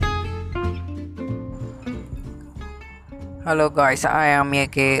Hello guys, I am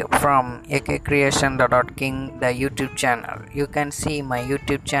AK from akcreation.king, the YouTube channel. You can see my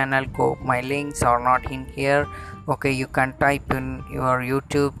YouTube channel. My links are not in here. Okay, you can type in your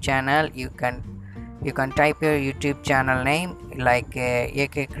YouTube channel. You can type your YouTube channel name like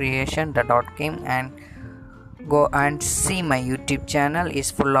akcreation.king and go and see my YouTube channel is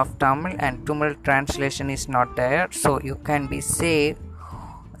full of Tamil and Tamil translation is not there, so you can be safe.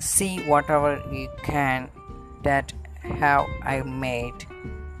 See whatever you can that have I made,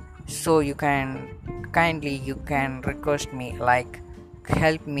 so you can request me, like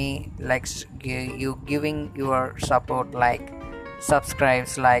help me, like you giving your support, like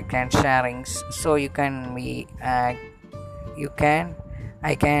subscribes, like and sharings, so you can be you can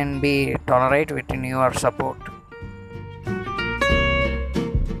I can be tolerate within your support.